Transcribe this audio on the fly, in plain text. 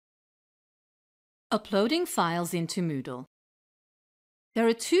Uploading files into Moodle. There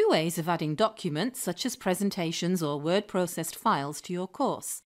are two ways of adding documents such as presentations or word-processed files to your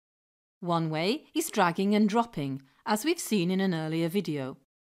course. One way is dragging and dropping, as we've seen in an earlier video.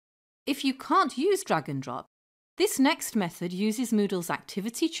 If you can't use drag and drop, this next method uses Moodle's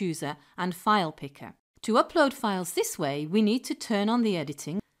Activity Chooser and File Picker. To upload files this way, we need to turn on the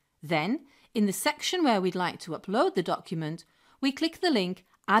editing. Then, in the section where we'd like to upload the document, we click the link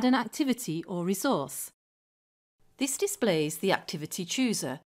Add an activity or resource. This displays the activity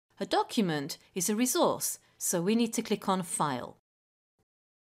chooser. A document is a resource, so we need to click on File.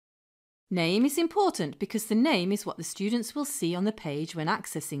 Name is important because the name is what the students will see on the page when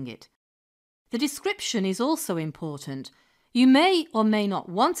accessing it. The description is also important. You may or may not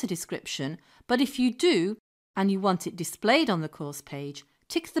want a description, but if you do and you want it displayed on the course page,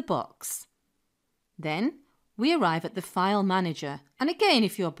 tick the box. Then we arrive at the File Manager, and again,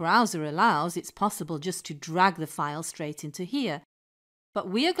 if your browser allows, it's possible just to drag the file straight into here. But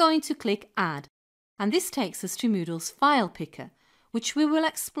we are going to click Add, and this takes us to Moodle's File Picker, which we will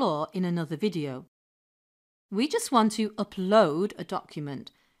explore in another video. We just want to upload a document,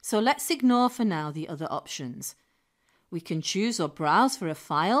 so let's ignore for now the other options. We can choose or browse for a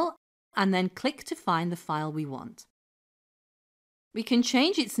file, and then click to find the file we want. We can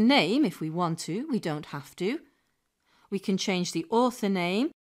change its name if we want to, we don't have to. We can change the author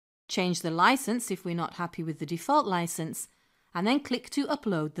name, change the license if we're not happy with the default license, and then click to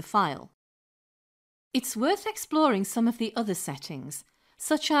upload the file. It's worth exploring some of the other settings,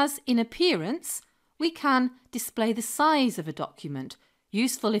 such as in Appearance, we can display the size of a document,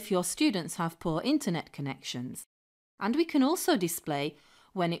 useful if your students have poor internet connections. And we can also display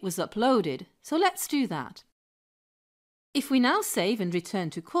when it was uploaded, so let's do that. If we now save and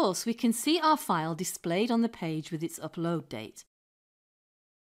return to course, we can see our file displayed on the page with its upload date.